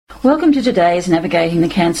Welcome to today's Navigating the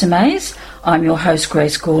Cancer Maze. I'm your host,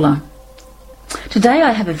 Grace Gawler. Today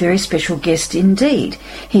I have a very special guest indeed.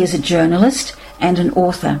 He is a journalist and an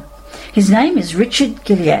author. His name is Richard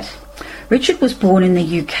Guilliatt. Richard was born in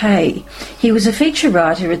the UK. He was a feature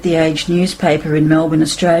writer at the Age newspaper in Melbourne,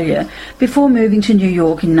 Australia, before moving to New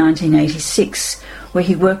York in 1986, where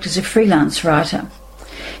he worked as a freelance writer.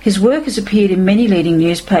 His work has appeared in many leading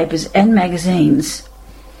newspapers and magazines.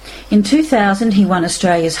 In 2000, he won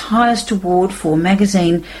Australia's highest award for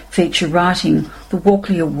magazine feature writing, the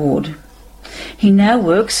Walkley Award. He now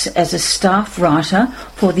works as a staff writer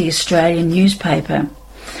for the Australian newspaper,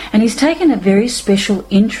 and he's taken a very special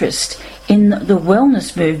interest in the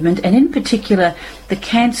wellness movement, and in particular the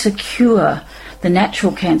cancer cure, the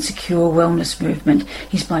natural cancer cure wellness movement.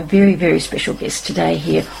 He's my very, very special guest today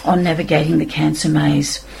here on Navigating the Cancer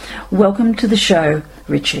Maze. Welcome to the show,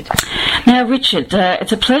 Richard. Now, Richard,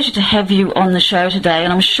 it's a pleasure to have you on the show today,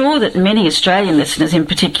 and I'm sure that many Australian listeners in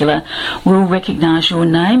particular will recognise your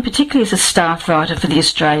name, particularly as a staff writer for the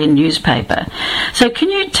Australian newspaper. So can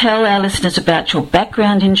you tell our listeners about your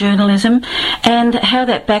background in journalism and how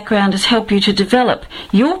that background has helped you to develop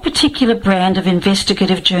your particular brand of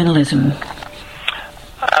investigative journalism?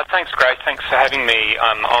 Thanks, Grace. Thanks for having me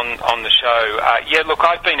on the show. Look,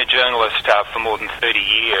 I've been a journalist for more than 30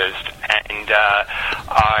 years, and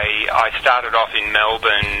I started off in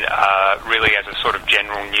Melbourne really as a sort of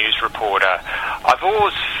general news reporter. I've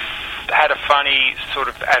always had a funny sort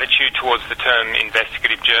of attitude towards the term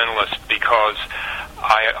investigative journalist because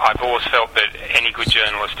I've always felt that any good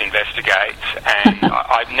journalist investigates, and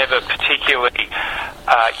I've never particularly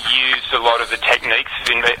used a lot of the techniques.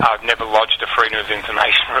 I've never lodged a Freedom of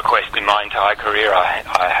Information request in my entire career, I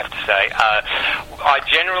have to say. I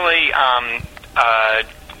generally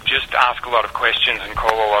just ask a lot of questions and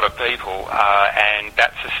call a lot of people, and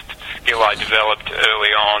that's a skill I developed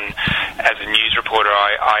early on as a news reporter.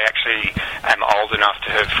 I actually am old enough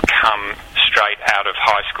to have come straight out of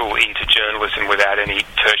high school into journalism without any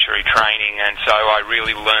tertiary training, and so I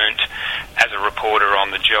really learnt as a reporter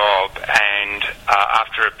on the job. And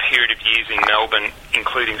after a period of years in Melbourne,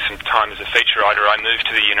 including some time as a feature writer, I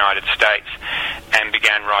moved to the United States and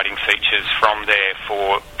began writing features from there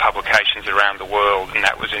for publications around the world, and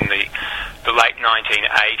that was in the late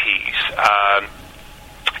 1980s.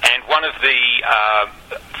 And one of the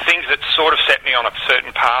things that sort of set me on a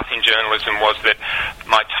certain path in journalism was that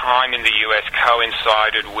my time in the US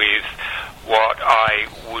coincided with what I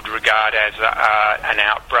would regard as an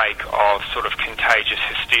outbreak of sort of contagious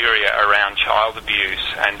hysteria around child abuse.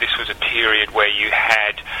 And this was a period where you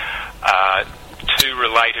had two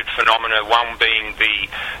related phenomena, one being the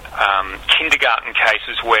kindergarten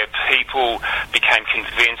cases where people became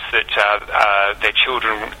convinced that their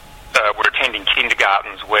children were attending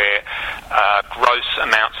kindergartens where gross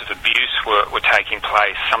amounts of abuse were taking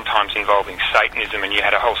place, sometimes involving Satanism, and you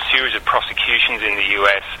had a whole series of prosecutions in the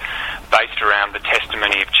US based around the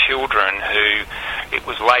testimony of children who it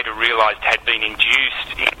was later realised had been induced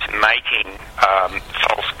into making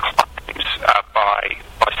false claims by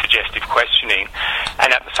suggestive questioning.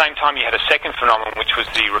 And at the same time you had a second phenomenon, which was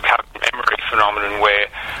the recovered memory phenomenon, where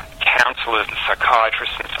counsellors and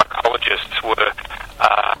psychiatrists and psychologists were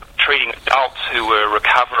treating adults who were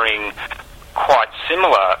recovering quite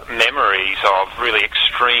similar memories of really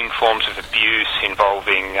extreme forms of abuse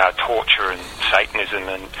involving torture and Satanism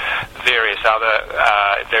and various other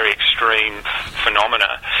very extreme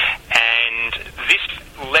phenomena. And this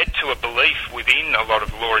led to a belief within a lot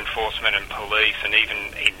of law enforcement and police, and even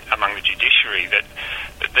among the judiciary, that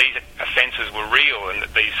these offences were real and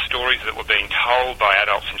that these stories that were being told by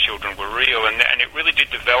adults and children were real. And it really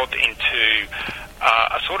did develop into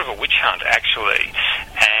a sort of a witch hunt, actually.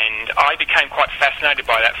 And I became quite fascinated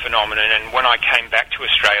by that phenomenon, and when I came back to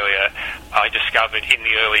Australia, I discovered in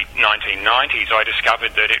the early 1990s, I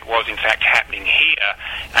discovered that it was in fact happening here,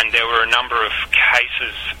 and there were a number of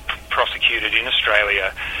cases prosecuted in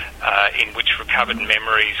Australia in which recovered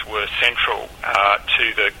memories were central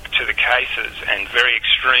to the cases, and very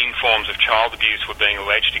extreme forms of child abuse were being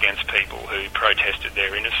alleged against people who protested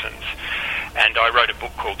their innocence. And I wrote a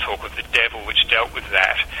book called Talk with the Devil, which dealt with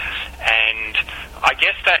that. And I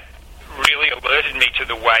guess that really alerted me to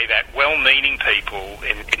the way that well-meaning people,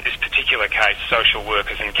 in this particular case social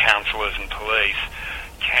workers and counsellors and police,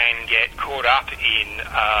 can get caught up in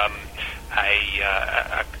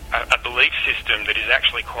a belief system that is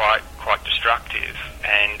actually quite destructive.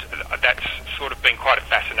 And that's sort of been quite a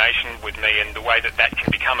fascination with me, and the way that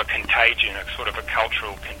can become a contagion, a sort of a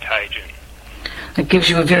cultural contagion. It gives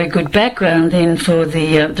you a very good background then for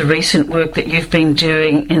the recent work that you've been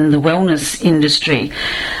doing in the wellness industry.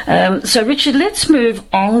 So, Richard, let's move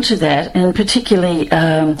on to that, and particularly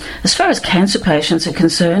as far as cancer patients are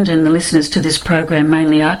concerned, and the listeners to this program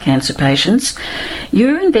mainly are cancer patients,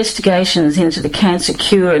 your investigations into the cancer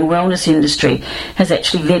cure and wellness industry has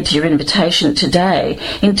actually led to your invitation today.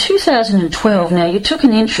 In 2012, now, you took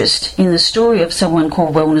an interest in the story of someone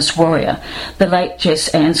called Wellness Warrior, the late Jess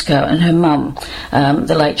Anscow, and her mum,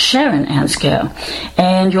 the late Sharon Anscow.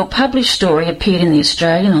 And your published story appeared in The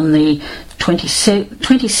Australian on the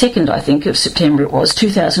 22nd, I think, of September it was,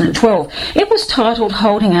 2012. It was titled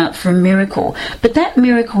Holding Out for a Miracle, but that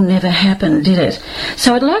miracle never happened, did it?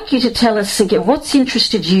 So I'd like you to tell us again what's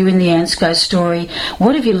interested you in the Anscow story,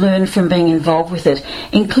 what have you learned from being involved with it,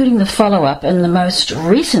 including the follow-up and the most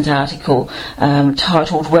recent article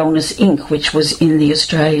titled Wellness Inc., which was in the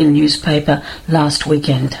Australian newspaper last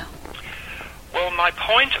weekend. Well, my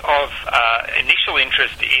point of initial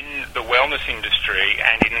interest in the wellness industry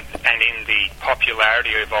and in the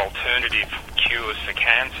popularity of alternative cures for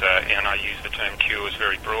cancer, and I use the term cures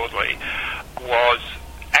very broadly, was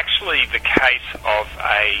actually the case of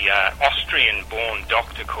a Austrian-born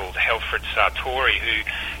doctor called Helfried Sartori, who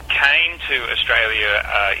came to Australia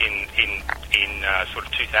in sort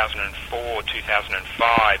of 2004,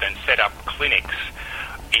 2005, and set up clinics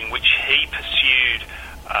in which he pursued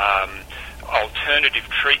alternative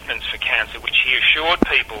treatments for cancer, which he assured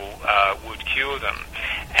people would cure them.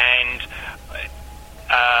 And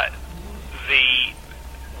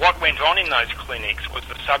what went on in those clinics was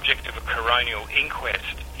the subject of a coronial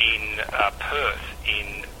inquest in Perth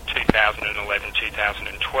in 2011,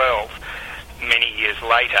 2012, many years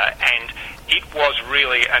later, and it was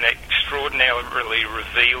really an extraordinarily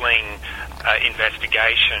revealing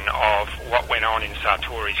investigation of what went on in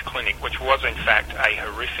Sartori's clinic, which was in fact a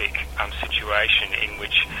horrific situation in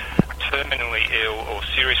which terminally ill or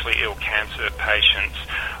seriously ill cancer patients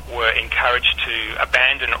were encouraged to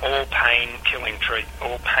abandon all pain-killing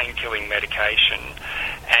medication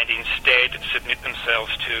and instead submit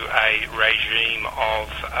themselves to a regime of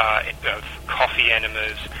coffee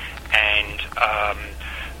enemas and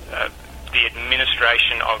the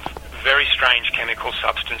administration of very strange chemical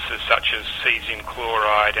substances such as cesium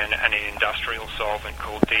chloride and an industrial solvent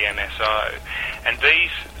called DMSO. And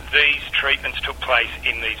these treatments took place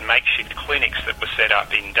in these makeshift clinics that were set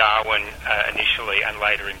up in Darwin initially and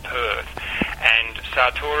later in Perth. And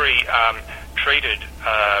Sartori treated,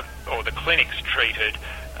 or the clinics treated,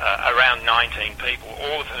 around 19 people,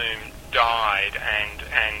 all of whom died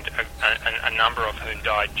and a number of whom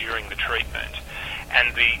died during the treatment.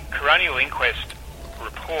 And the coronial inquest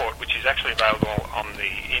report, which is actually available on the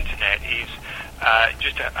internet, is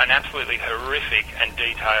just an absolutely horrific and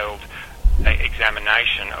detailed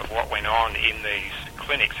examination of what went on in these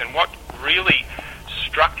clinics. And what really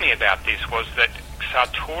struck me about this was that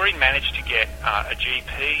Sartori managed to get a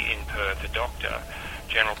GP in Perth, a doctor,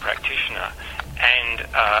 general practitioner, and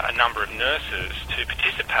a number of nurses to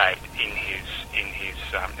participate in his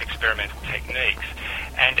experimental techniques.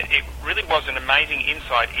 And it really was an amazing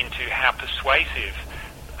insight into how persuasive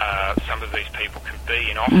some of these people can be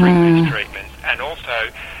in offering these treatments, and also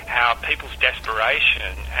how people's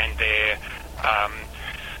desperation and their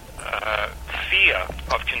fear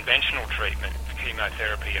of conventional treatment,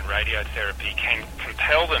 chemotherapy and radiotherapy, can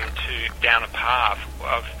compel them to down a path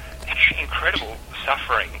of incredible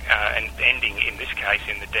suffering and ending, in this case,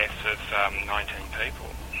 in the deaths of 19 people.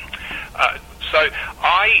 So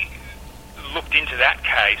I looked into that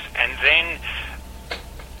case, and then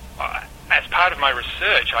as part of my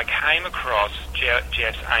research, I came across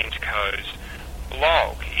Jess Anscow's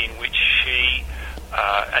blog, in which she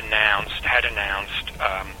had announced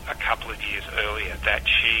a couple of years earlier that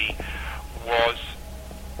she was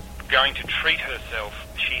going to treat herself.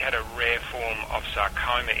 She had a rare form of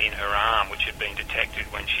sarcoma in her arm, which had been detected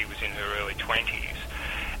when she was in her early 20s.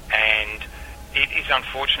 And it is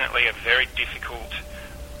unfortunately a very difficult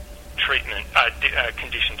treatment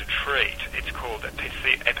condition to treat. It's called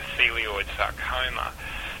epithelioid sarcoma.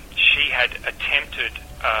 She had attempted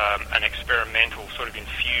an experimental sort of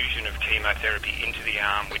infusion of chemotherapy into the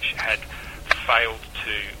arm, which had failed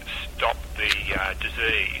to stop the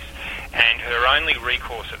disease. And her only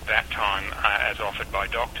recourse at that time, as offered by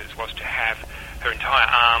doctors, was to have her entire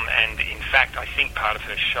arm and, in fact, I think part of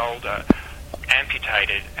her shoulder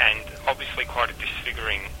amputated, and obviously quite a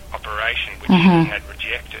disfiguring operation, which she had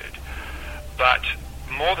rejected. But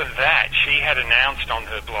more than that, she had announced on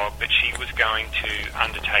her blog that she was going to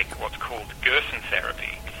undertake what's called Gibson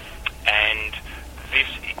therapy. And this,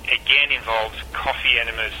 again, involves coffee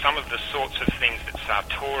enemas, some of the sorts of things that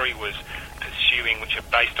Sartori was pursuing pursuing, which are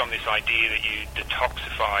based on this idea that you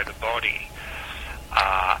detoxify the body.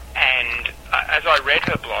 As I read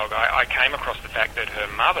her blog, I came across the fact that her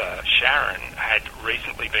mother, Sharon, had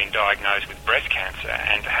recently been diagnosed with breast cancer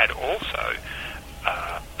and had also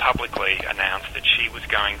publicly announced that she was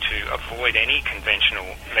going to avoid any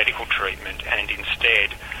conventional medical treatment and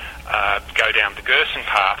instead go down the Gerson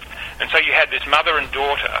path. And so you had this mother and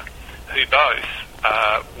daughter who both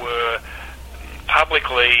were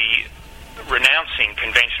publicly renouncing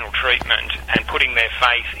conventional treatment and putting their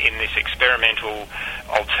faith in this experimental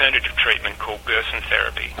alternative treatment called Gerson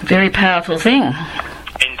therapy. Very powerful thing.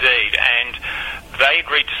 Indeed, and they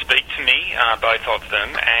agreed to speak to me, both of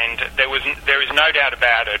them, and there is no doubt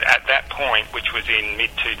about it, at that point, which was in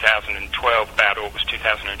mid-2012, about August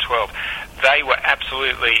 2012, they were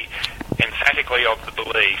absolutely emphatically of the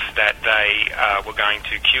belief that they were going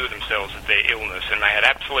to cure themselves of their illness, and they had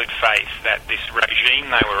absolute faith that this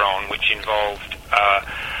regime they were on, which involved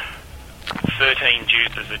 13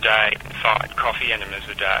 juices a day, 5 coffee enemas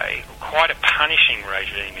a day, quite a punishing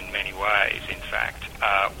regime in many ways, in fact,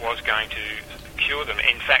 was going to cure them.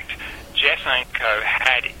 In fact, Jess Ainsko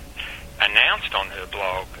had announced on her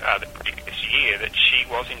blog the previous year that she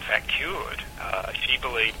was in fact cured. She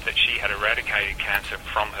believed that she had eradicated cancer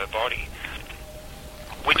from her body,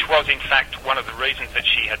 which was in fact one of the reasons that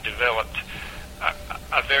she had developed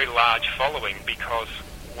a very large following, because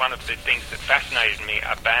one of the things that fascinated me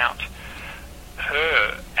about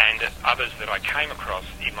her and others that I came across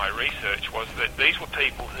in my research was that these were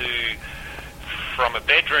people who, from a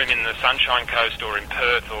bedroom in the Sunshine Coast or in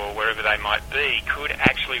Perth or wherever they might be, could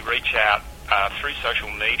actually reach out through social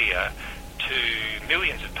media to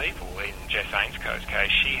millions of people. In Jess Ainsko's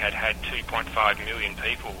case, she had 2.5 million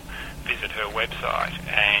people visit her website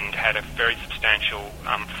and had a very substantial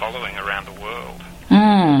following around the world.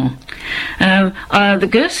 The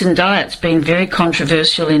Gerson diet's been very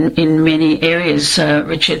controversial in many areas,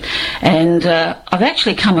 Richard, and I've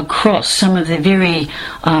actually come across some of the very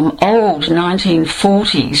old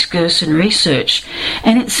 1940s Gerson research,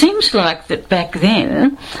 and it seems like that back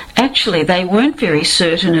then, actually, they weren't very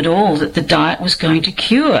certain at all that the diet was going to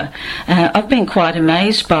cure. I've been quite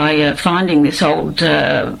amazed by finding this old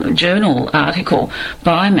journal article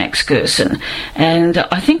by Max Gerson, and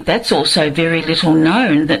I think that's also very little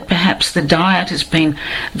known, that perhaps the diet has been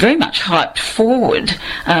very much hyped forward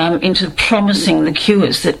into promising the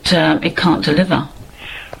cures that it can't deliver.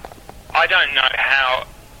 I don't know how,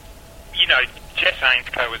 Jess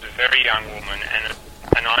Ainsko was a very young woman,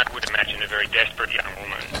 and I would imagine a very desperate young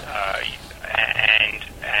woman, and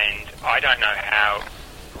I don't know how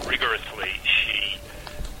rigorously she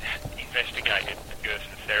investigated the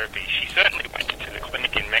Gerson therapy. She certainly went to the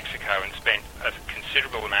clinic in Mexico and spent a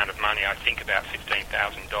considerable amount of money, I think about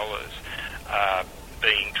 $15,000,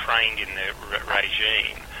 being trained in the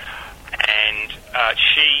regime. And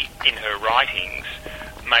she, in her writings,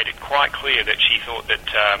 made it quite clear that she thought that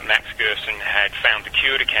Max Gerson had found the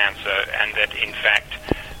cure to cancer, and that, in fact,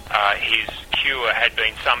 his cure had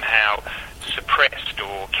been somehow suppressed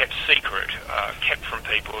or kept secret, kept from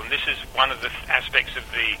people. And this is one of the aspects of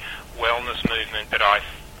the wellness movement that I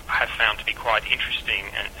have found to be quite interesting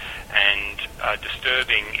and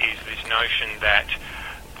disturbing, is this notion that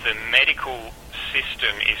the medical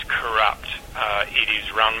system is corrupt. It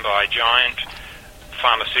is run by giant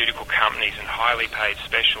pharmaceutical companies and highly paid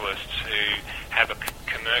specialists who have a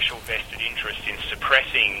commercial vested interest in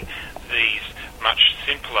suppressing these much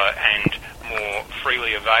simpler and more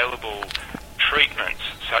freely available treatments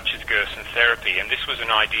such as Gerson therapy. And this was an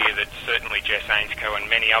idea that certainly Jess Ainsko and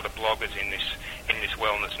many other bloggers in this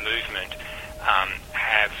wellness movement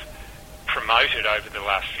have promoted over the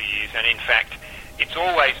last few years. And in fact, it's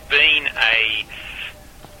always been a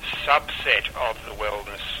subset of the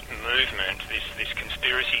wellness movement, this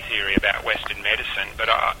conspiracy theory about Western medicine. But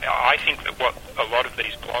I think that what a lot of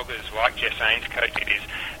these bloggers like Jess Ainsko did is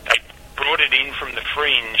they brought it in from the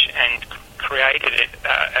fringe and created it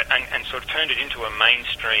and sort of turned it into a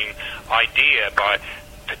mainstream idea, by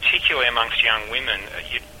particularly amongst young women.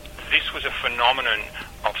 This was a phenomenon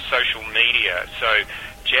of social media. So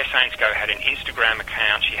Jess Ainsko had an Instagram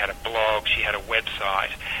account, she had a blog, she had a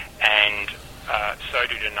website, and so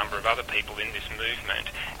did a number of other people in this movement.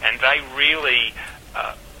 And they really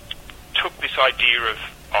took this idea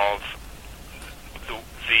of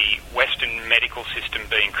the Western medical system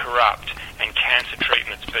being corrupt and cancer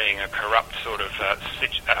treatments being a corrupt sort of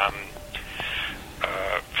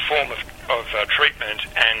form of treatment,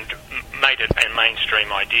 and made it a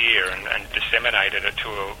mainstream idea and disseminated it to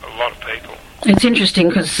a lot of people. It's interesting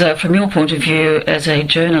because from your point of view as a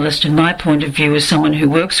journalist and my point of view as someone who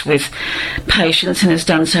works with patients and has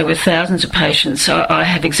done so with thousands of patients, I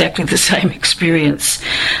have exactly the same experience.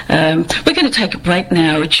 We're going to take a break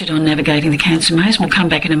now, Richard, on navigating the cancer maze. We'll come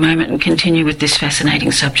back in a moment and continue with this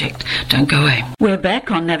fascinating subject. Don't go away. We're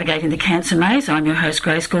back on Navigating the Cancer Maze. I'm your host,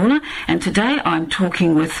 Grace Gawler, and today I'm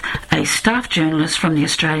talking with a staff journalist from the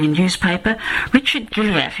Australian newspaper, Richard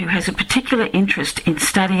Guilliatt, who has a particular interest in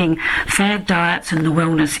studying fad diets and the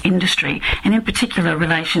wellness industry, and in particular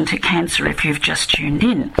relation to cancer, if you've just tuned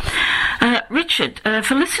in. Richard,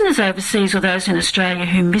 for listeners overseas or those in Australia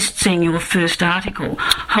who missed seeing your first article,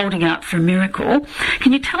 Holding Out for a Miracle,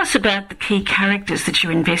 can you tell us about the key characters that you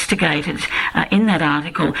investigated in that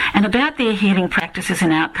article and about their healing practices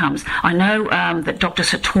and outcomes? I know that Dr.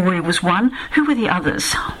 Satori was one. Who were the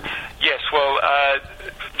others? Yes, well,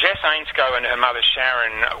 Jess Ainscough and her mother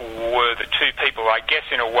Sharon were the two people, I guess,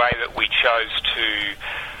 in a way that we chose to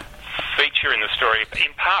feature in the story,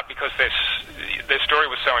 in part because their story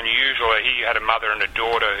was so unusual. Here you had a mother and a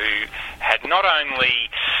daughter who had not only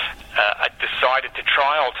decided to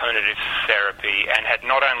try alternative therapy and had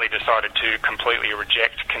not only decided to completely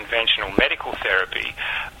reject conventional medical therapy,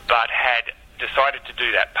 but had decided to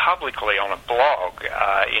do that publicly on a blog,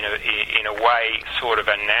 in a way sort of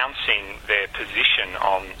announcing their position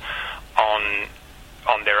on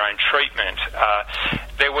their own treatment.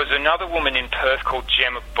 There was another woman in Perth called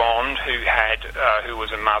Gemma Bond who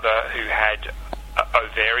was a mother who had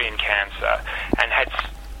ovarian cancer and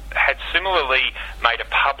had similarly made a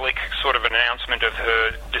public sort of announcement of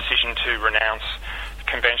her decision to renounce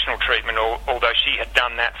conventional treatment, although she had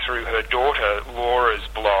done that through her daughter Laura's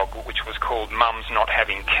blog, which was called Mum's Not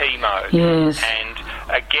Having Chemo. Yes. And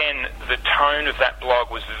again, the tone of that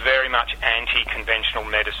blog was very much anti-conventional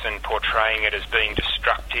medicine, portraying it as being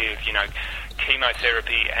destructive. You know,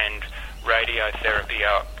 chemotherapy and radiotherapy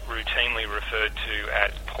are routinely referred to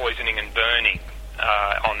as poisoning and burning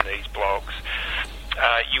on these blogs.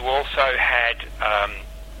 You also had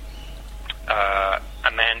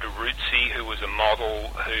Amanda Ruzzi, who was a model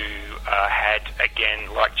who had,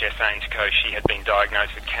 again, like Jess Ainscough, she had been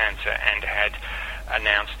diagnosed with cancer and had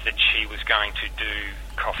announced that she was going to do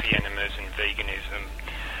coffee enemas and veganism.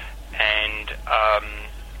 And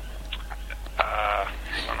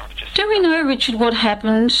do we know, Richard, what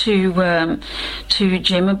happened to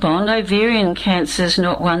Gemma Bond? Ovarian cancer is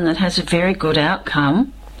not one that has a very good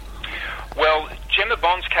outcome. Well, Gemma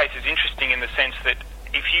Bond's case is interesting in the sense that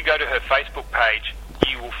if you go to her Facebook page,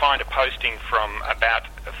 you will find a posting from about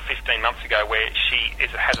 15 months ago where she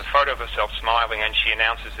has a photo of herself smiling and she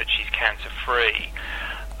announces that she's cancer-free.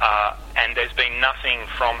 And there's been nothing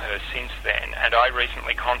from her since then. And I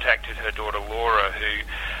recently contacted her daughter Laura, who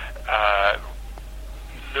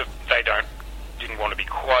didn't want to be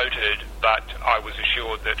quoted, but I was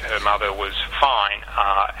assured that her mother was fine.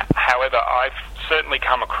 However, I've certainly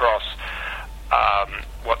come across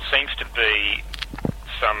what seems to be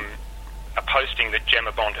a posting that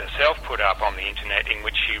Gemma Bond herself put up on the internet in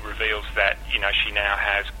which she reveals that, she now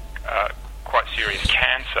has quite serious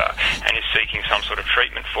cancer and is seeking some sort of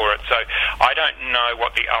treatment for it. So I don't know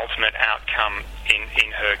what the ultimate outcome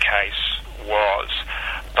in her case was,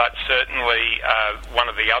 but certainly one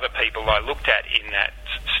of the other people I looked at in that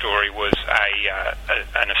story was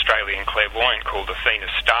an Australian clairvoyant called Athena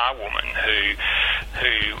Starwoman, who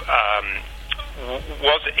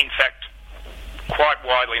was in fact quite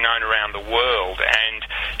widely known around the world, and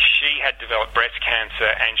she had developed breast cancer,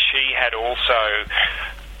 and she had also,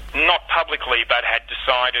 not publicly, but had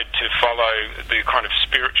decided to follow the kind of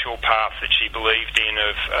spiritual path that she believed in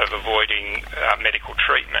of avoiding medical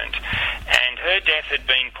treatment. And her death had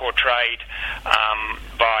been portrayed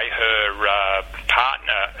by her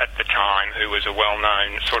partner at the time, who was a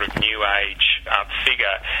well-known sort of New Age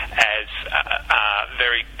figure, as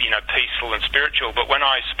very, peaceful and spiritual. But when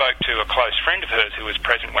I spoke to a close friend of hers who was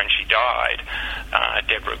present when she died,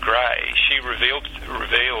 Deborah Gray, she revealed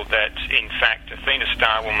that, in fact, Athena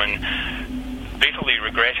Starwoman bitterly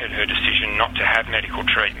regretted her decision not to have medical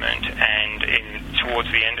treatment, and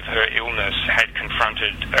towards the end of her illness had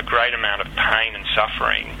confronted a great amount of pain and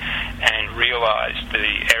suffering and realised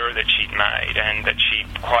the error that she'd made and that she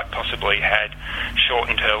quite possibly had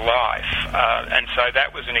shortened her life. And so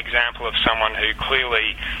that was an example of someone who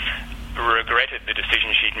clearly regretted the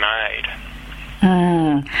decision she'd made.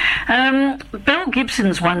 Belle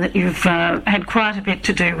Gibson's one that you've had quite a bit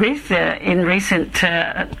to do with in recent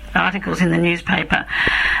articles in the newspaper.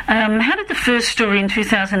 How did the first story in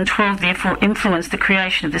 2012 therefore influence the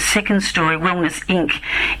creation of the second story, Wellness Inc.,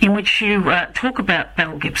 in which you talk about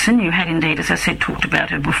Belle Gibson? You had indeed, as I said, talked about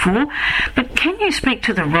her before. But can you speak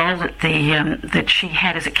to the role that that she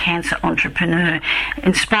had as a cancer entrepreneur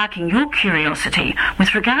in sparking your curiosity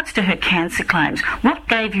with regards to her cancer claims? What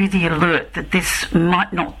gave you the alert that this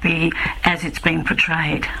might not be as it's being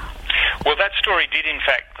portrayed? Well, that story did in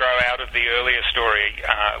fact grow out of the earlier story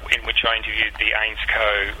in which I interviewed the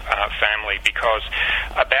Ainscough family, because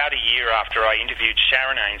about a year after I interviewed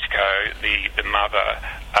Sharon Ainscough, the mother,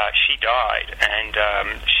 she died, and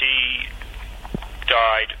she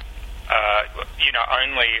died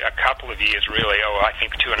only a couple of years really, or I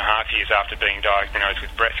think 2.5 years after being diagnosed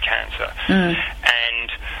with breast cancer.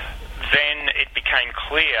 And then it became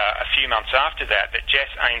clear a few months after that Jess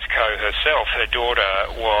Ainscough herself, her daughter,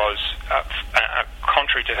 was,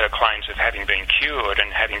 contrary to her claims of having been cured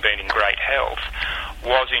and having been in great health,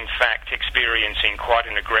 was in fact experiencing quite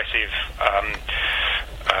an aggressive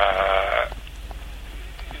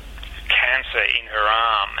cancer in her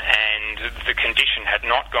arm, and the condition had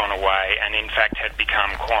not gone away and in fact had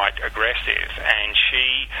become quite aggressive, and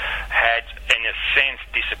she had in a sense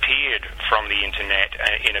disappeared from the internet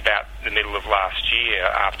in about the middle of last year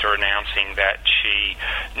after announcing that she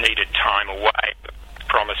needed time away,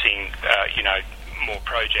 promising more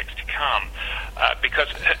projects to come,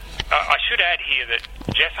 because I should add here that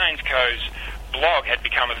Jess Ainscogh's blog had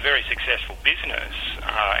become a very successful business,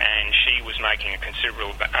 and she was making a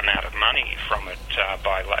considerable amount of money from it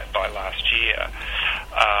by last year.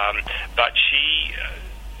 But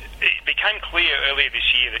it became clear earlier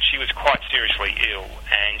this year that she was quite seriously ill,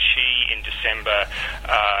 and she, in December,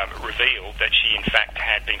 revealed that she, in fact,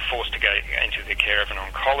 had been forced to go into the care of an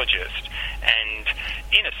oncologist, and,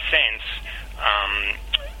 in a sense,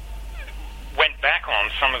 went back on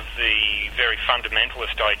some of the very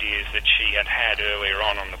fundamentalist ideas that she had earlier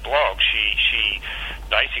on the blog. She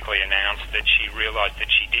basically announced that she realised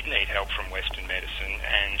that she did need help from Western medicine,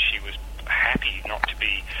 and she was happy not to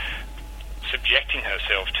be subjecting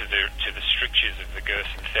herself to the strictures of the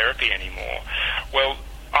Gerson therapy anymore. Well,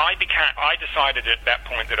 I decided at that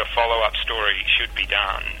point that a follow-up story should be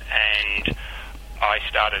done, and I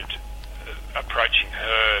started approaching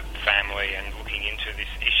her family and looking into this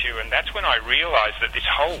issue, and that's when I realised that this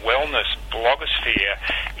whole wellness blogosphere,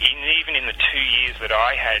 even in the 2 years that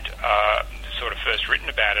I had sort of first written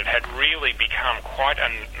about it, had really become quite a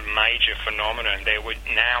major phenomenon. There were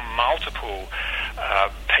now multiple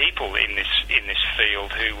people in this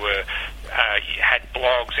field who were had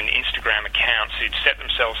blogs and Instagram accounts who'd set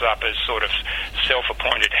themselves up as sort of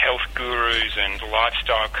self-appointed health gurus and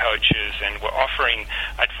lifestyle coaches, and were offering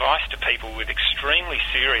advice to people with extremely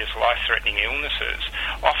serious life-threatening illnesses,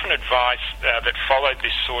 often advice that followed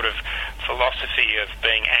this sort of philosophy of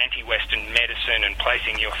being anti-Western medicine and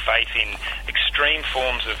placing your faith in extreme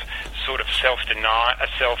forms of sort of self-denial,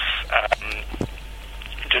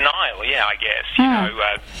 I guess,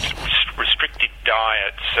 restricted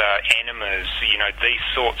diets, enemas, these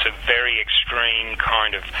sorts of very extreme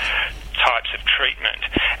kind of types of treatment.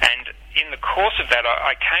 And in the course of that,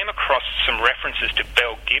 I came across some references to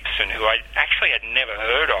Belle Gibson, who I actually had never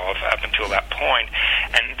heard of up until that point.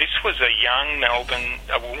 And this was a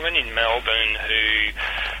woman in Melbourne who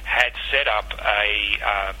had set up a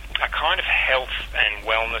kind of health and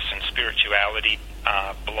wellness and spirituality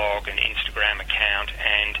blog and Instagram account,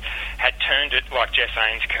 and had turned it, like Jess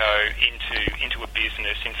Ainscough, into a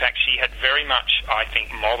business. In fact, she had very much, I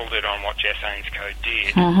think, modelled it on what Jess Ainscough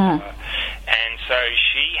did. And so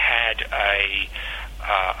she had an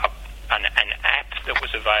app that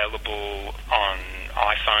was available on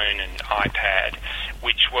iPhone and iPad,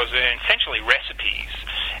 which was essentially recipes.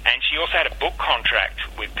 And she also had a book contract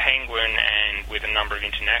with Penguin and with a number of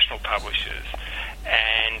international publishers.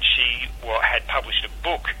 And she had published a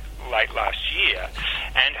book late last year.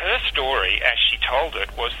 And her story, as she told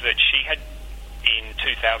it, was that she had, in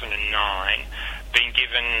 2009, been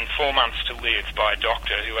given 4 months to live by a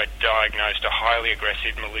doctor who had diagnosed a highly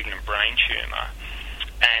aggressive malignant brain tumour,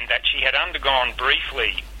 and that she had undergone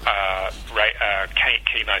briefly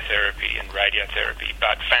chemotherapy and radiotherapy,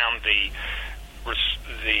 but found the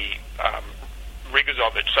rigours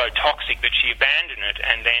of it so toxic that she abandoned it,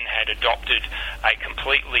 and then had adopted a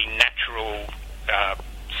completely natural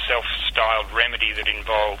self-styled remedy that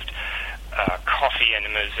involved coffee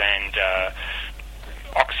enemas and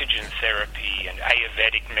oxygen therapy and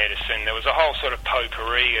Ayurvedic medicine. There was a whole sort of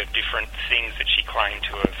potpourri of different things that she claimed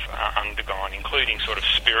to have undergone, including sort of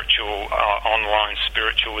spiritual, online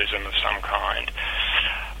spiritualism of some kind.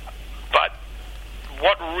 But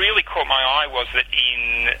what really caught my eye was that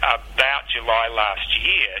in in about July last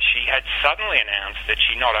year, she had suddenly announced that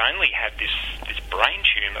she not only had this brain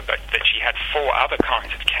tumour, but that she had 4 other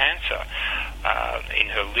kinds of cancer in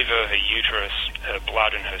her liver, her uterus, her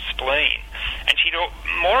blood and her spleen. And she'd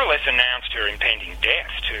more or less announced her impending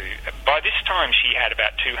death too. By this time, she had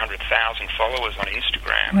about 200,000 followers on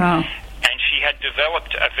Instagram. Wow. And she had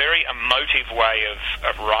developed a very emotive way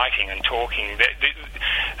of writing and talking.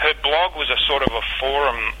 Her blog was a sort of a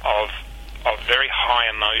forum of very high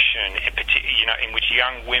emotion, in which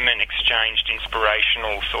young women exchanged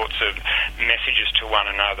inspirational sorts of messages to one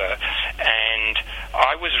another. And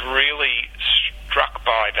I was really struck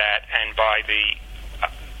by that, and by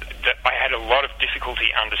that I had a lot of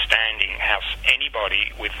difficulty understanding how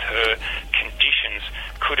anybody with her conditions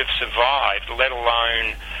could have survived, let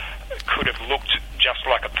alone could have looked just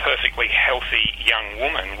like a perfectly healthy young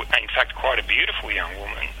woman, in fact quite a beautiful young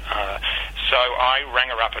woman. So I rang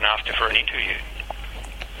her up and asked her for an interview.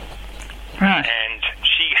 Right. And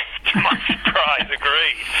she, to my surprise,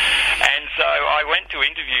 agreed. And so I went to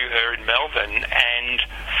interview her in Melbourne, and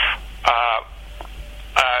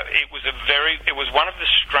it was one of the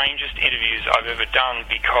strangest interviews I've ever done,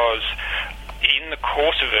 because in the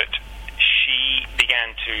course of it, she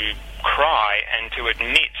began to cry and to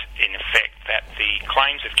admit, in effect, that the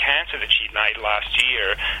claims of cancer that she'd made last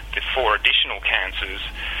year, the 4 additional cancers,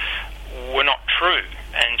 were not true.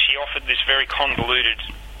 And she offered this very convoluted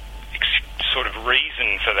sort of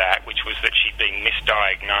reason for that, which was that she'd been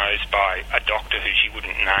misdiagnosed by a doctor who she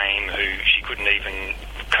wouldn't name, who she couldn't even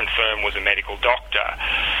confirm was a medical doctor.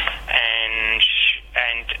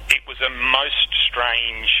 And it was a most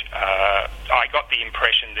strange... I got the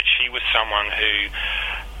impression that she was someone who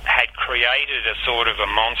had created a sort of a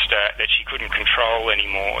monster that she couldn't control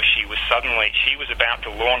anymore. She was about to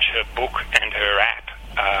launch her book and her app,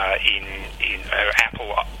 in her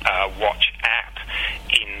Apple Watch app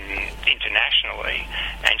internationally,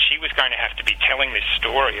 and she was going to have to be telling this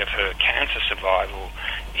story of her cancer survival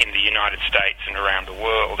in the United States and around the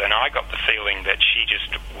world. And I got the feeling that she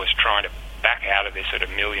just was trying to back out of this at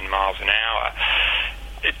 1,000,000 miles an hour.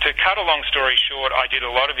 To cut a long story short, I did a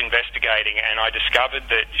lot of investigating, and I discovered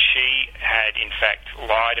that she had, in fact,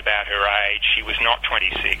 lied about her age. She was not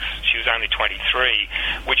 26. She was only 23,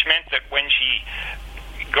 which meant that when she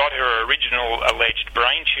got her original alleged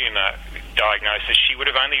brain tumour diagnosis, she would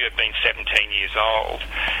have only been 17 years old.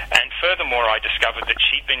 And furthermore, I discovered that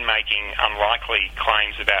she'd been making unlikely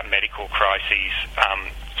claims about medical crises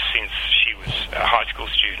since she was a high school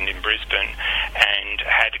student in Brisbane, and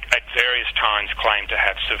had at various times claimed to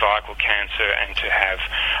have cervical cancer and to have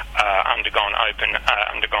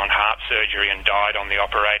undergone heart surgery and died on the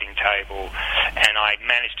operating table. And I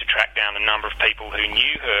managed to track down a number of people who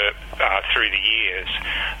knew her through the years,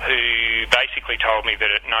 who basically told me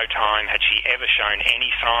that at no time had she ever shown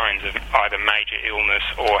any signs of either major illness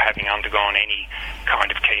or having undergone any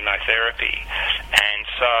kind of chemotherapy. And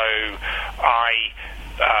so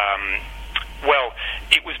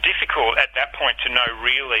it was difficult at that point to know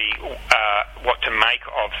really what to make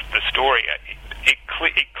of the story. It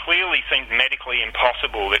clearly seemed medically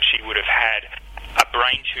impossible that she would have had a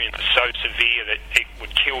brain tumour so severe that it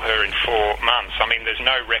would kill her in 4 months. I mean, there's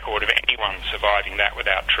no record of anyone surviving that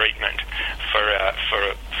without treatment for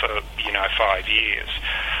 5 years.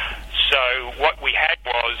 So what we had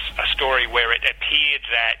was a story where it appeared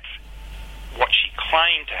that what she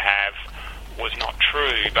claimed to have was not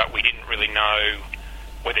true, but we didn't really know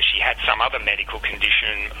whether she had some other medical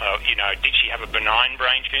condition. Did she have a benign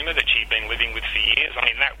brain tumour that she'd been living with for years? I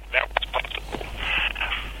mean, that was possible.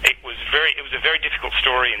 It was a very difficult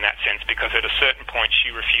story in that sense, because at a certain point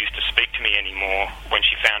she refused to speak to me anymore when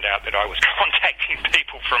she found out that I was contacting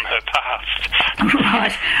people from her past.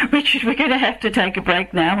 Right. Richard, we're going to have to take a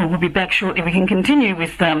break now, and we'll be back shortly. We can continue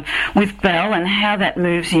with Belle and how that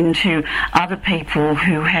moves into other people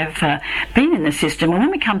who have been in the system. And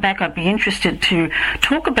when we come back, I'd be interested to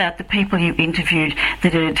talk about the people you interviewed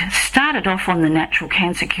that had started off on the natural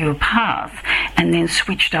cancer cure path and then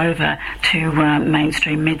switched over to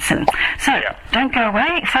mainstream medicine. So, don't go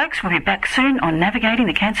away, folks. We'll be back soon on Navigating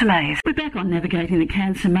the Cancer Maze. We're back on Navigating the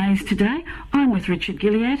Cancer Maze today. I'm with Richard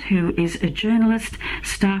Guilliatt, who is a journalist,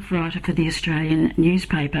 staff writer for the Australian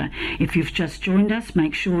newspaper. If you've just joined us,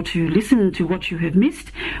 make sure to listen to what you have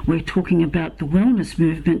missed. We're talking about the wellness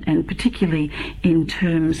movement, and particularly in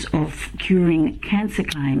terms of curing cancer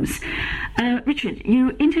claims. Richard,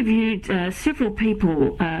 you interviewed several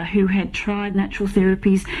people who had tried natural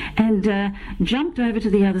therapies and jumped over to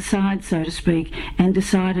the other side, so to speak, and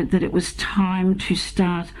decided that it was time to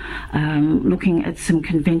start looking at some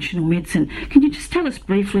conventional medicine. Can you just tell us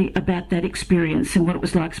briefly about that experience and what it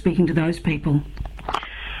was like speaking to those people?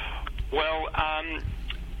 Well,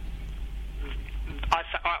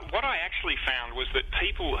 what I actually found was that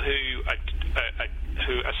people who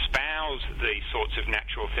espouse these sorts of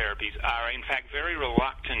natural therapies are in fact very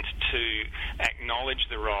reluctant to acknowledge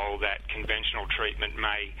the role that conventional treatment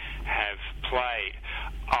may have played.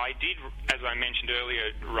 I did, as I mentioned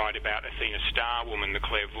earlier, write about Athena Starwoman, the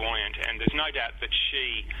clairvoyant, and there's no doubt that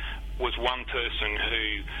she was one person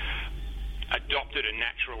who adopted a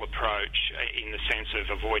natural approach in the sense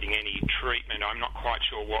of avoiding any treatment. I'm not quite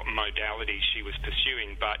sure what modalities she was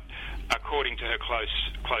pursuing, but according to her close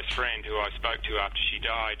friend who I spoke to after she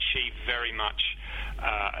died, she very much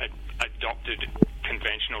adopted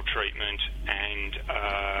conventional treatment and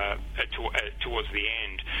towards the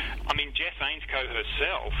end. I mean, Jess Ainscough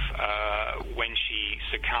herself, when she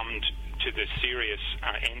succumbed to the serious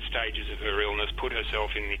end stages of her illness, put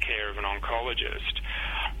herself in the care of an oncologist.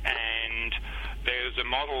 And there's a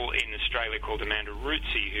model in Australia called Amanda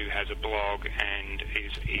Ruzzi who has a blog and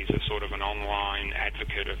is a sort of an online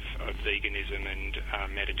advocate of veganism and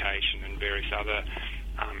meditation and various other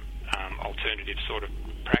alternative sort of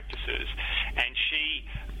practices. And she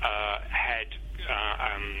had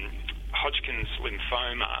Hodgkin's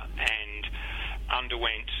lymphoma and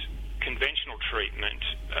underwent conventional treatment.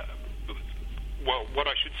 Well, what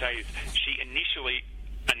I should say is she initially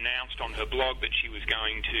announced on her blog that she was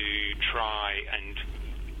going to try and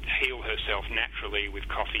heal herself naturally with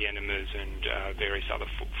coffee enemas and various other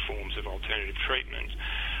forms of alternative treatment.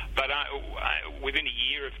 But within a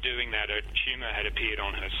year of doing that, a tumour had appeared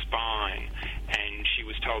on her spine, and she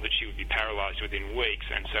was told that she would be paralysed within weeks,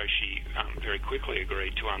 and so she very quickly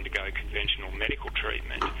agreed to undergo conventional medical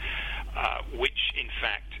treatment, which in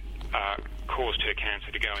fact caused her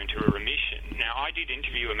cancer to go into a remission. Now, I did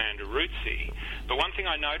interview Amanda Ruzzi, but one thing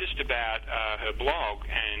I noticed about her blog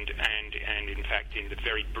and in fact in the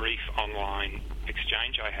very brief online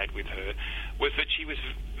exchange I had with her was that she was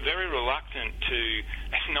very reluctant to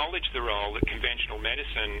acknowledge the role that conventional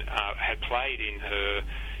medicine had played in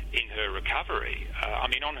her recovery. I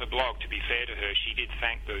mean, on her blog, to be fair to her, she did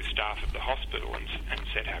thank the staff of the hospital and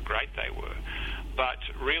said how great they were. But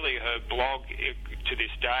really, her blog to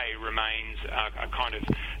this day remains a kind of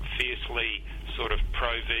fiercely sort of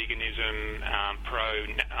pro-veganism,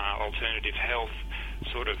 pro-alternative health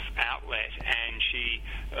sort of outlet, and she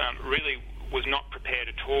really was not prepared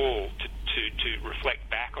at all to reflect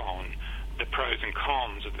back on the pros and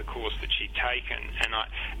cons of the course that she'd taken, and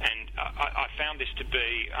I found this to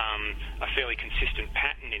be a fairly consistent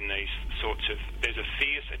pattern in these sorts of. There's a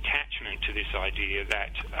fierce attachment to this idea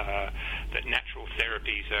that that natural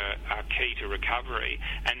therapies are key to recovery,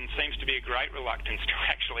 and seems to be a great reluctance to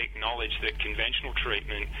actually acknowledge that conventional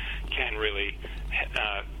treatment can really.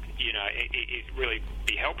 It really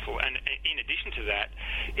be helpful. And in addition to that,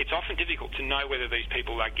 it's often difficult to know whether these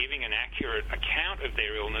people are giving an accurate account of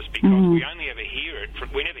their illness because we only ever hear it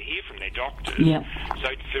we never hear from their doctors. Yep.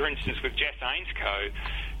 So, for instance, with Jess Ainscough,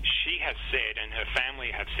 she has said, and her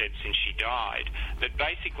family have said since she died, that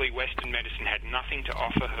basically Western medicine had nothing to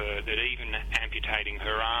offer her, that even amputating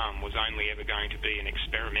her arm was only ever going to be an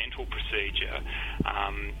experimental procedure,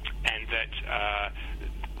 and that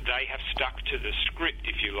they have stuck to the script,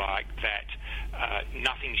 if you like, that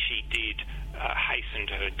nothing she did hastened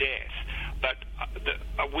her death. But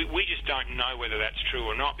we just don't know whether that's true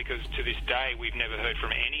or not, because to this day we've never heard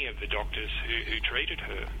from any of the doctors who treated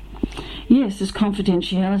her. Yes, there's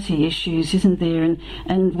confidentiality issues, isn't there?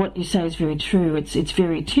 And what you say is very true. It's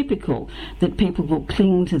very typical that people will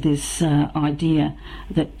cling to this idea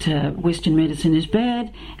that Western medicine is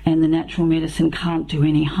bad and the natural medicine can't do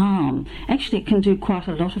any harm. Actually, it can do quite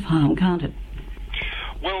a lot of harm, can't it?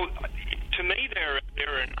 Well, to me, there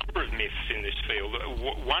are a number of myths in this field.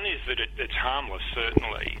 One is that it's harmless,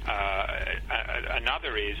 certainly.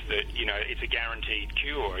 Another is that, it's a guaranteed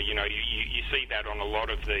cure. You see that on a lot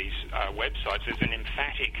of these websites. There's an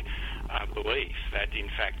emphatic belief that, in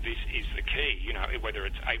fact, this is the key, whether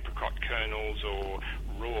it's apricot kernels or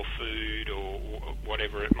raw food or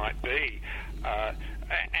whatever it might be.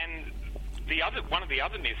 And one of the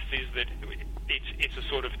other myths is that it's a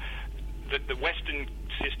sort of, that the Western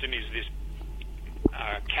system is this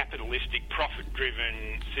capitalistic,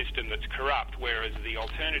 profit-driven system that's corrupt, whereas the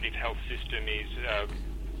alternative health system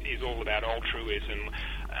is all about altruism.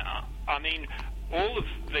 I mean, all of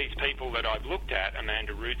these people that I've looked at,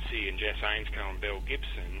 Amanda Ruzzi and Jess Ainscough and Belle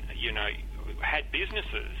Gibson, had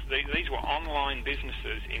businesses. These were online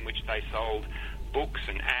businesses in which they sold books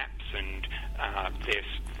and apps and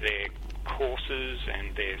their courses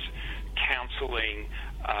and their counselling,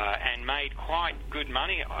 and made quite good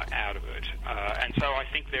money out of it. And so I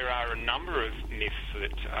think there are a number of myths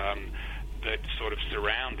that that sort of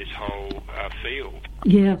surround this whole field.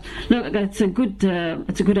 Yeah, look, it's a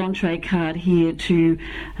good entree card here to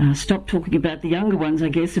stop talking about the younger ones, I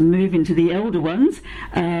guess, and move into the elder ones.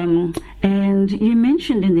 And you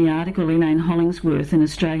mentioned in the article Elaine Hollingsworth and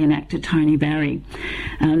Australian actor Tony Barry.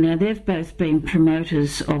 Now, they've both been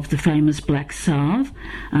promoters of the famous Black Salve,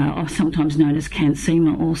 or sometimes known as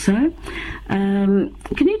Cansema also.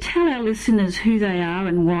 Can you tell our listeners who they are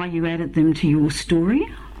and why you added them to your story?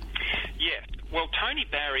 Yes. Well, Tony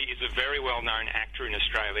Barry is a very well-known actor in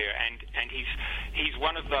Australia, and he's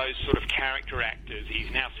one of those sort of character actors. He's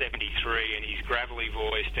now 73, and he's gravelly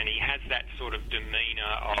voiced, and he has that sort of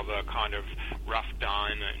demeanour of a kind of rough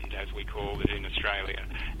diamond, as we call it in Australia.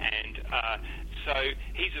 And so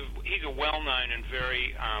he's a well-known and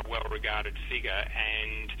very well-regarded figure,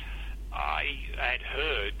 and I had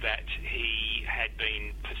heard that he had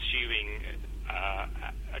been pursuing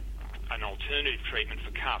an alternative treatment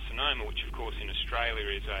for carcinoma, which of course in Australia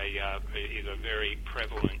is a very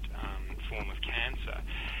prevalent form of cancer.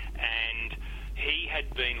 And he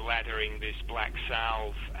had been lathering this Black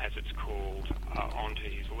Salve, as it's called, onto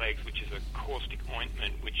his legs, which is a caustic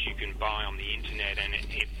ointment which you can buy on the internet, and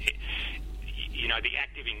you know, the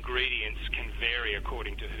active ingredients can vary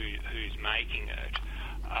according to who's making it.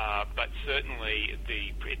 But certainly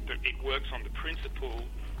it works on the principle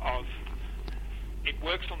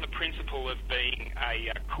of being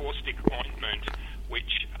a caustic ointment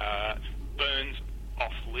which burns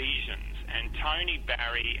off lesions. And Tony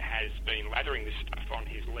Barry has been lathering this stuff on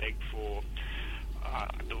his leg for I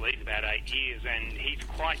believe about 8 years, and he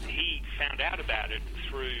found out about it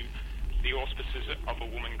through the auspices of a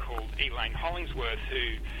woman called Elaine Hollingsworth,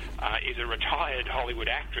 who is a retired Hollywood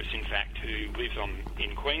actress, in fact, who lives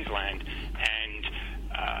in Queensland, and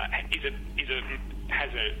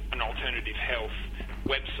has an alternative health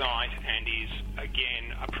website, and is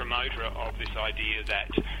again a promoter of this idea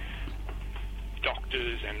that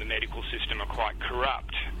doctors and the medical system are quite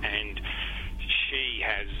corrupt. And she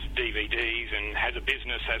has DVDs and has a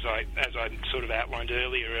business, as I sort of outlined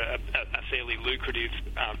earlier, a fairly lucrative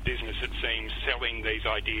business, it seems, selling these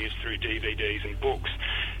ideas through DVDs and books.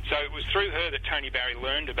 So it was through her that Tony Barry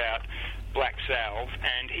learned about Black Salve,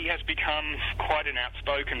 and he has become quite an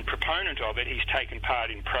outspoken proponent of it. He's taken part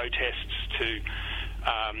in protests to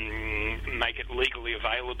make it legally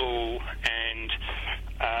available, and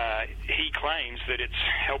he claims that it's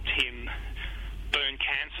helped him burn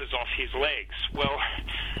cancers off his legs. Well,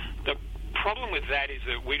 the problem with that is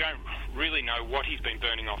that we don't really know what he's been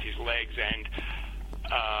burning off his legs, and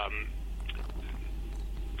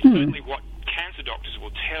certainly what cancer doctors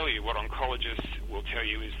will tell you, what oncologists will tell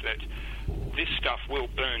you, is that this stuff will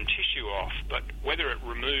burn tissue off, but whether it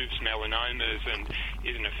removes melanomas and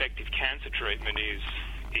is an effective cancer treatment is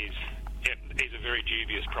a very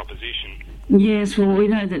dubious proposition. Yes, well, we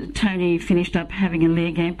know that Tony finished up having a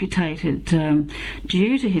leg amputated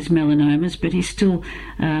due to his melanomas, but he's still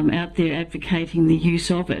out there advocating the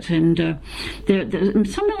use of it. And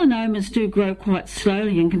some melanomas do grow quite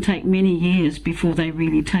slowly and can take many years before they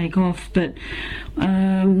really take off. But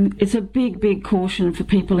it's a big caution for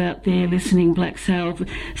people out there listening. Black Salve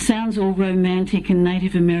sounds all romantic and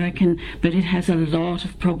Native American, but it has a lot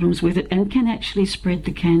of problems with it and can actually spread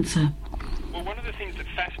the cancer. Well, one of the things that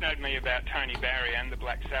fascinated me about Tony Barry and the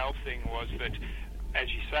Black Salve thing was that,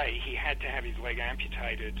 as you say, he had to have his leg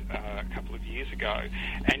amputated a couple of years ago,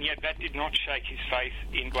 and yet that did not shake his faith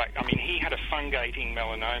in black. I mean, he had a fungating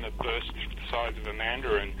melanoma burst the size of a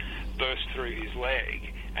mandarin, burst through his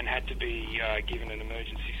leg, and had to be given an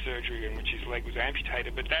emergency surgery in which his leg was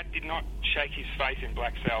amputated, but that did not shake his faith in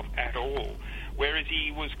Black Salve at all, whereas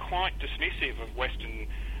he was quite dismissive of Western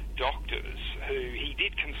doctors, who he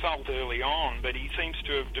did consult early on, but he seems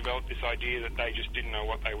to have developed this idea that they just didn't know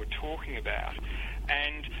what they were talking about.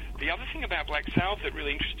 And the other thing about Black Salve that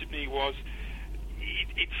really interested me was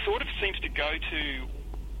it sort of seems to go to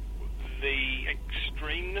the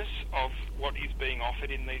extremeness of what is being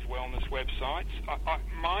offered in these wellness websites.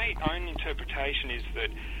 My own interpretation is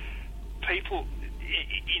that people,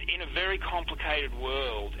 in a very complicated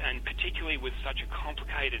world, and particularly with such a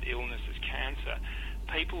complicated illness as cancer,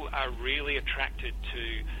 people are really attracted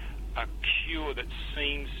to a cure that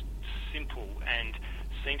seems simple and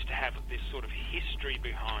seems to have this sort of history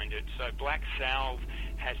behind it. So Black Salve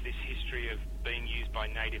has this history of being used by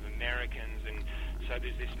Native Americans, and so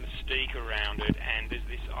there's this mystique around it, and there's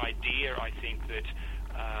this idea, I think, that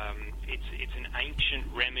it's an ancient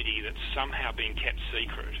remedy that's somehow being kept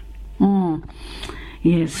secret.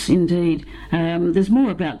 Yes, indeed. There's more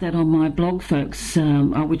about that on my blog, folks,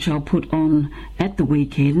 which I'll put on at the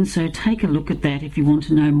weekend, so take a look at that if you want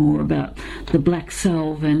to know more about the black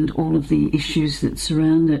salve and all of the issues that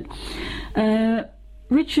surround it.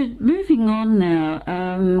 Richard, moving on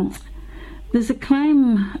now, there's a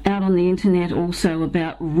claim out on the internet also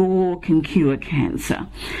about raw can cure cancer.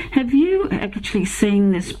 Have you actually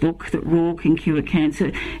seen this book, that Raw Can Cure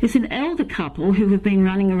Cancer? It's an elder couple who have been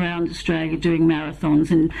running around Australia doing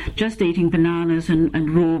marathons and just eating bananas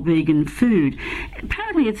and raw vegan food.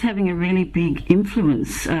 Apparently it's having a really big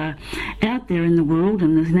influence out there in the world,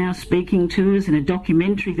 and there's now speaking to us in a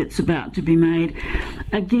documentary that's about to be made.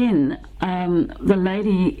 Again, the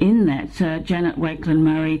lady in that, Janet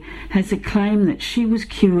Wakelin-Murray, has a claim that she was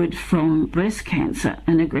cured from breast cancer,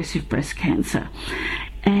 an aggressive breast cancer.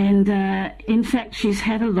 And in fact, she's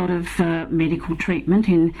had a lot of medical treatment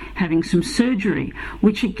in having some surgery,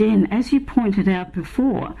 which again, as you pointed out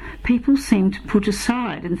before, people seem to put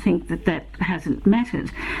aside and think that that hasn't mattered.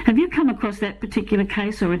 Have you come across that particular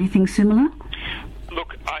case or anything similar?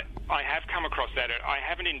 Look, I have come across that. I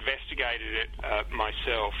haven't investigated it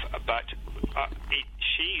myself, but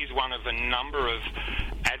she is one of a number of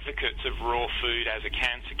advocates of raw food as a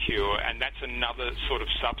cancer cure, and that's another sort of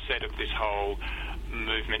subset of this whole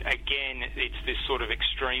movement. Again, it's this sort of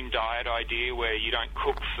extreme diet idea where you don't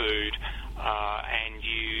cook food and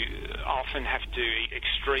you often have to eat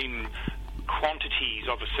extreme quantities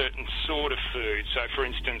of a certain sort of food. So, for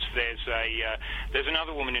instance, there's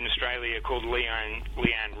another woman in Australia called Leanne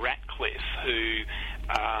Ratcliffe who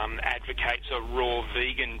advocates a raw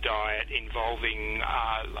vegan diet involving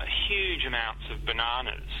huge amounts of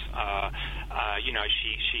bananas.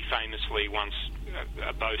 She famously once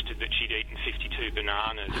boasted that she'd eaten 52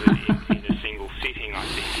 bananas in a single sitting, I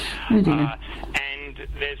think. And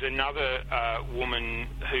there's another woman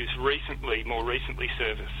who's more recently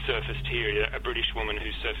surfaced here, a British woman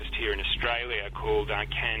who's surfaced here in Australia called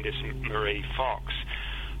Candice Marie Fox,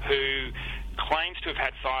 who claims to have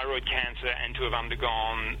had thyroid cancer and to have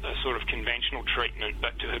undergone a sort of conventional treatment,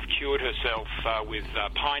 but to have cured herself with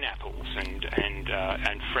pineapples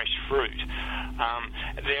and fresh fruit.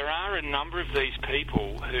 There are a number of these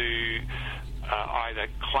people who either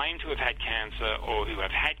claim to have had cancer or who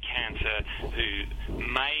have had cancer who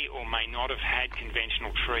may or may not have had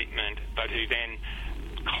conventional treatment, but who then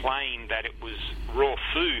claim that it was raw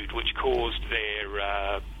food which caused their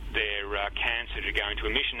cancer to go into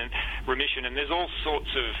remission, and there's all sorts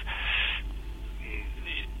of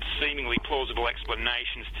seemingly plausible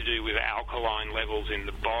explanations to do with alkaline levels in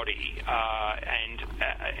the body.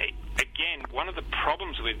 Again, one of the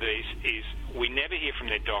problems with these is we never hear from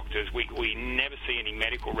their doctors. We never see any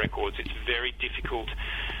medical records. It's very difficult.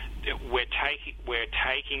 We're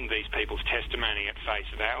taking these people's testimony at face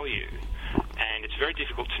value, and it's very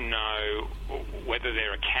difficult to know whether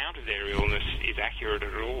their account of their illness is accurate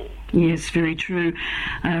at all. Yes, very true.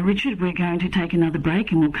 Richard, we're going to take another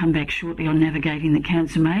break and we'll come back shortly on Navigating the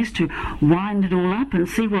Cancer Maze to wind it all up and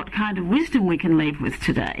see what kind of wisdom we can leave with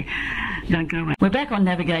today. Don't go away. We're back on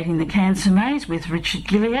Navigating the Cancer Maze with Richard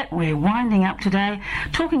Guilliatt. We're winding up today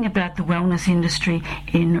talking about the wellness industry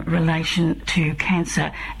in relation to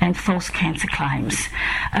cancer and false cancer claims.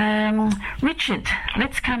 Richard,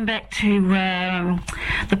 let's come back to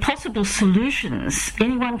the possible solutions.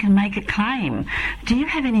 Anyone can make a claim. Do you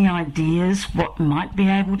have any ideas what might be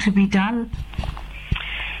able to be done?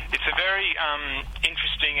 It's a very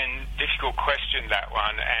interesting and difficult question, that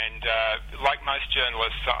one, and like most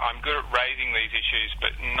journalists, I'm good at raising these issues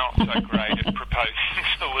but not so great at proposing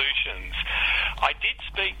solutions.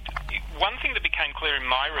 One thing that became clear in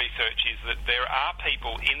my research is that there are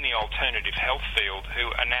people in the alternative health field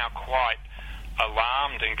who are now quite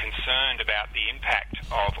alarmed and concerned about the impact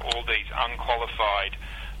of all these unqualified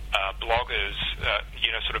bloggers,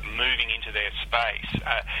 sort of moving into their space.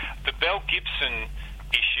 The Belle Gibson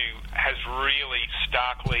issue has really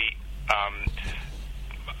starkly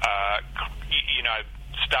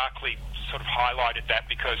sort of highlighted that,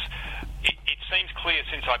 because it seems clear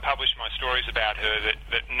since I published my stories about her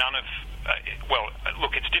that none of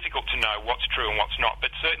look, it's difficult to know what's true and what's not,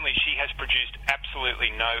 but certainly she has produced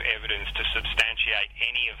absolutely no evidence to substantiate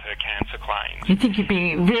any of her cancer claims. You'd think you'd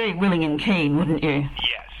be very willing and keen, wouldn't you?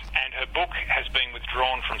 Yes, and her book has been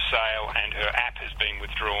withdrawn from sale, and her app has been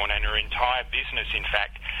withdrawn, and her entire business, in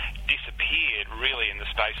fact, disappeared really in the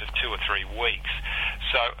space of 2 or 3 weeks.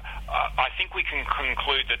 So I think we can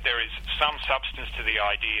conclude that there is some substance to the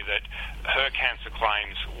idea that her cancer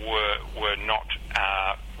claims were not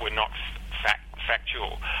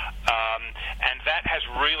factual, and that has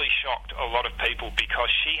really shocked a lot of people, because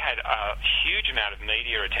she had a huge amount of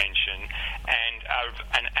media attention and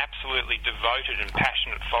an absolutely devoted and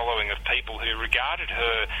passionate following of people who regarded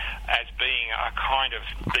her as being a kind of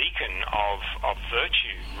beacon of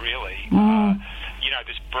virtue, really.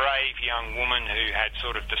 This brave young woman who had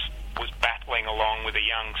sort of just was battling along with a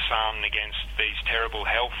young son against these terrible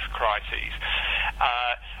health crises.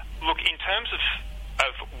 Look, in terms of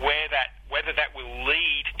whether that will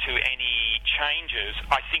lead to any changes,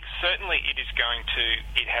 I think certainly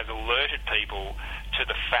it has alerted people to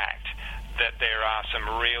the fact that there are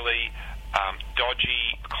some really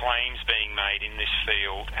dodgy claims being made in this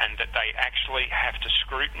field, and that they actually have to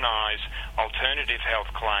scrutinise alternative health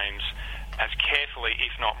claims as carefully,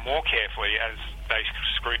 if not more carefully, as they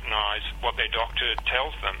scrutinise what their doctor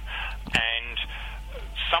tells them. And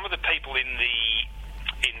some of the people in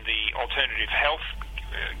the alternative health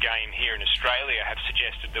game here in Australia have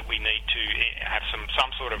suggested that we need to have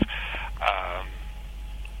some sort of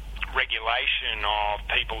regulation of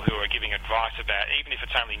people who are giving advice about, even if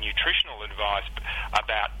it's only nutritional advice,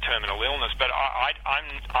 about terminal illness. But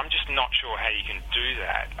I'm just not sure how you can do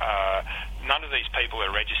that. None of these people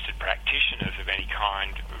are registered practitioners of any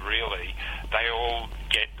kind, really. They all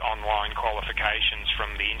get online qualifications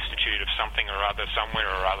from the Institute of something or other, somewhere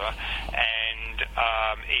or other, and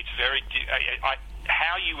it's very...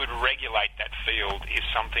 how you would regulate that field is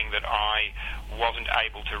something that I wasn't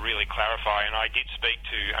able to really clarify, and I did speak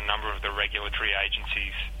to a number of the regulatory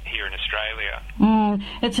agencies here in Australia.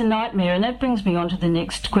 It's a nightmare, and that brings me on to the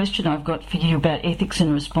next question I've got for you about ethics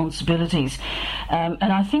and responsibilities. And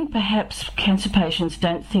I think perhaps cancer patients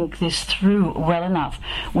don't think this through well enough.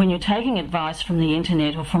 When you're taking advice from the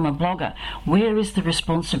internet or from a blogger, where is the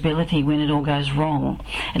responsibility when it all goes wrong?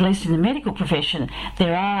 At least in the medical profession,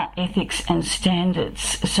 there are ethics and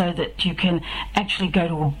standards so that you can actually go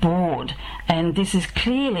to a board, and this is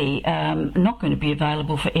clearly not going to be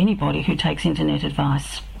available for anybody who takes internet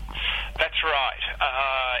advice. That's right.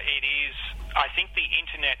 It is. I think the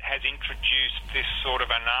internet has introduced this sort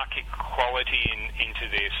of anarchic quality into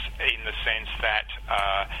this, in the sense that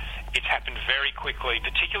it's happened very quickly,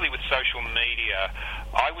 particularly with social media.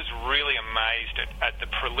 I was really amazed at the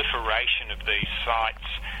proliferation of these sites,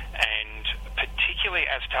 and particularly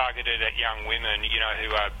as targeted at young women,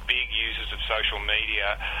 who are big users of social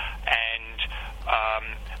media. And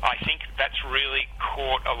I think that's really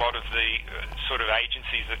caught a lot of the sort of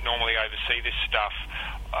agencies that normally oversee this stuff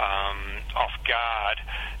off guard.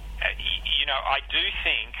 I do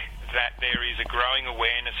think that there is a growing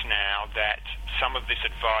awareness now that some of this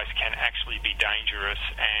advice can actually be dangerous,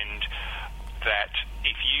 and that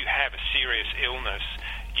if you have a serious illness,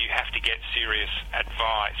 you have to get serious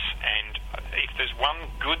advice. And if there's one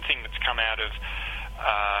good thing that's come out of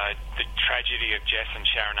the tragedy of Jess and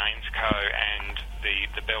Sharon Ainscoe and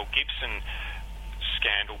the Belle Gibson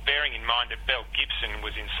scandal, bearing in mind that Belle Gibson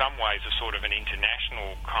was in some ways a sort of an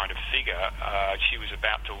international kind of figure. She was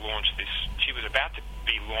about to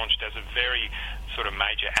be launched as a very sort of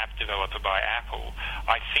major app developer by Apple.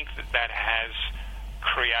 I think that has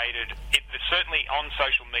created, certainly on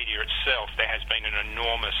social media itself, there has been an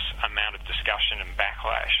enormous amount of discussion and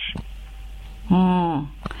backlash.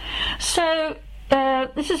 So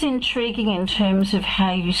this is intriguing in terms of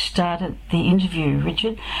how you started the interview,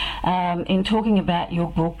 Richard, in talking about your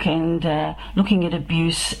book and looking at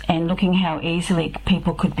abuse and looking how easily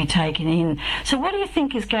people could be taken in. So what do you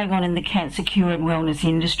think is going on in the cancer cure and wellness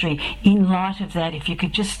industry in light of that, if you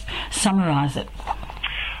could just summarise it?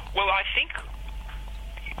 Well, I think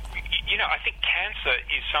cancer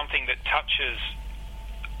is something that touches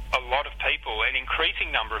a lot of people, an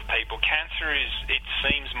increasing number of people. Cancer it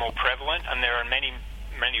seems more prevalent, and there are many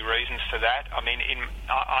reasons to that. I mean,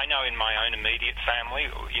 I know in my own immediate family,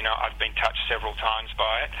 I've been touched several times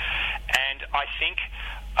by it, and I think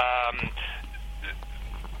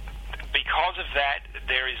because of that,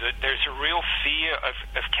 there's a real fear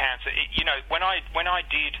of cancer. When I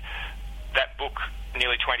did that book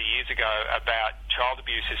nearly 20 years ago about child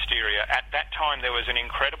abuse hysteria, at that time there was an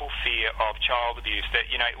incredible fear of child abuse. That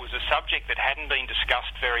it was a subject that hadn't been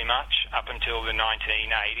discussed very much up until the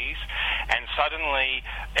 1980s, and suddenly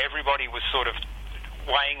everybody was sort of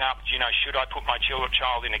weighing up, should I put my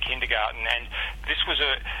child in a kindergarten? And this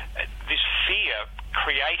fear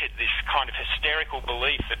created this kind of hysterical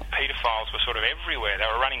belief that paedophiles were sort of everywhere. They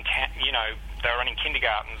were running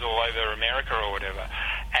kindergartens all over America or whatever.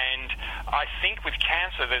 And I think with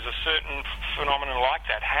cancer, there's a certain phenomenon like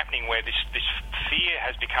that happening, where this fear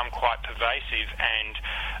has become quite pervasive, and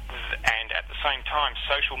at the same time,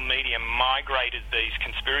 social media migrated these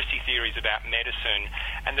conspiracy theories about medicine,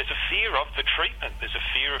 and there's a fear of the treatment. There's a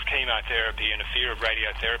fear of chemotherapy and a fear of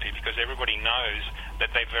radiotherapy, because everybody knows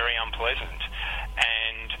that they're very unpleasant.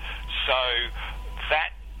 And so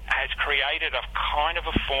that has created a kind of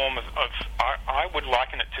a form of I would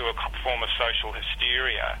liken it to a form of social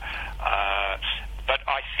hysteria. But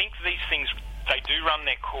I think these things, they do run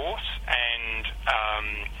their course, and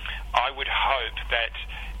I would hope that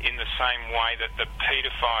in the same way that the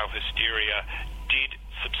paedophile hysteria did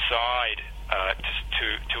subside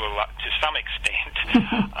to some extent,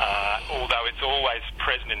 although it's always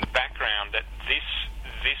present in the background, that this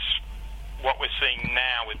what we're seeing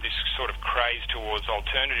now with this sort of craze towards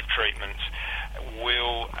alternative treatments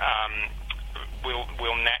will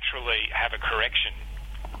naturally have a correction.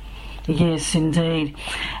 Yes, indeed.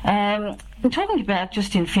 We're talking about,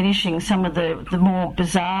 just in finishing, some of the more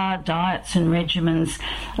bizarre diets and regimens.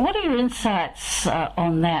 What are your insights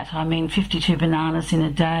on that? I mean, 52 bananas in a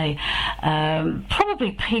day.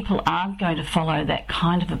 Probably people aren't going to follow that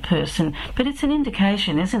kind of a person, but it's an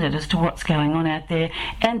indication, isn't it, as to what's going on out there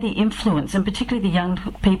and the influence, and particularly the young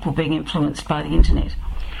people being influenced by the internet.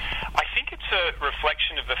 I think it's a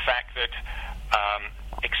reflection of the fact that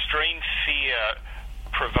extreme fear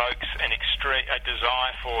provokes a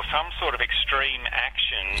desire for some sort of extreme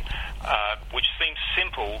action, which seems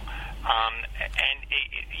simple,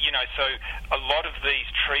 so a lot of these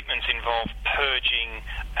treatments involve purging,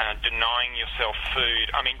 denying yourself food.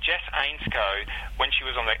 I mean, Jess Ainscough, when she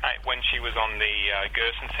was on the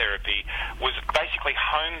Gibson therapy, was basically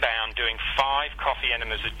homebound, doing 5 coffee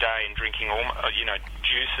enemas a day and drinking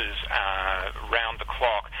juices round the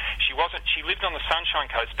clock. She lived on the Sunshine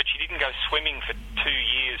Coast, but she didn't go swimming for 2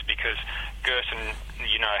 years because Gerson,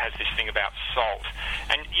 has this thing about salt.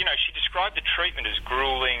 And, she described the treatment as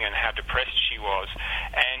grueling and how depressed she was.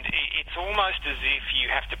 And it's almost as if you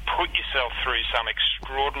have to put yourself through some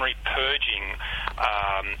extraordinary purging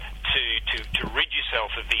to rid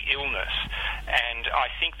yourself of the illness. And I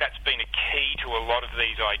think that's been a key to a lot of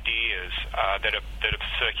these ideas that are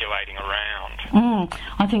circulating around.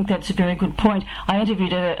 I think that's a very good point. I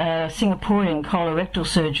interviewed a Singaporean colorectal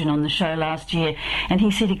surgeon on the show last year, and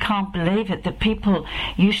he said he can't believe it, that people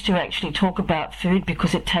used to actually talk about food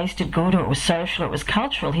because it tasted good, or it was social, or it was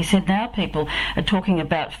cultural. He said now people are talking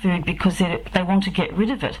about food because they want to get rid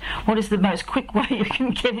of it. What is the most quick way you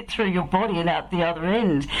can get it through your body and out the other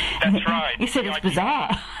end? That's right. He said it's bizarre.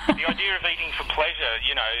 The idea of eating for pleasure,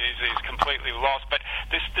 is completely lost. But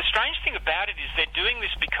the strange thing about it is they're doing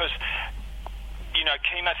this because,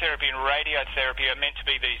 chemotherapy and radiotherapy are meant to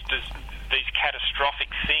be these catastrophic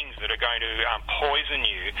things that are going to poison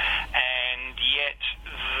you, and yet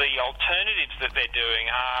the alternatives that they're doing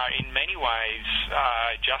are in many ways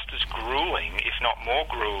just as grueling, if not more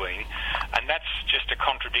grueling, and that's just a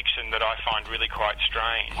contradiction that I find really quite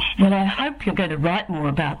strange. Well, I hope you're going to write more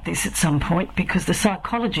about this at some point, because the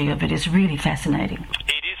psychology of it is really fascinating.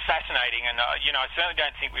 It is fascinating, and I certainly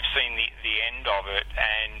don't think we've seen the end of it.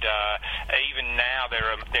 And even now, there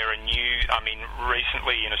are new. I mean,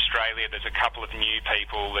 recently in Australia, there's a couple of new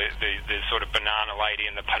people. The sort of banana lady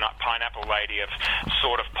and the pineapple lady have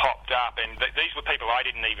sort of popped up, and these were people I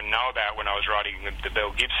didn't even know about when I was writing the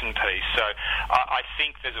Belle Gibson piece. So I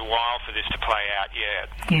think there's a while for this to play out yet.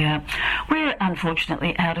 Yeah, we're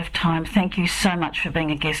unfortunately out of time. Thank you so much for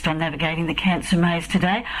being a guest on Navigating the Cancer Maze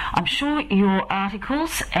today. I'm sure your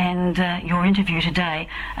articles and your interview today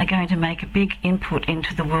are going to make a big input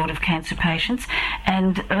into the world of cancer patients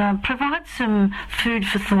and provide some food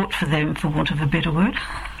for thought for them, for want of a better word.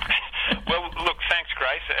 Well, look, thanks,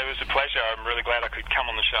 Grace. It was a pleasure. I'm really glad I could come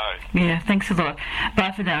on the show. Yeah, thanks a lot.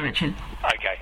 Bye for now, Richard. Okay.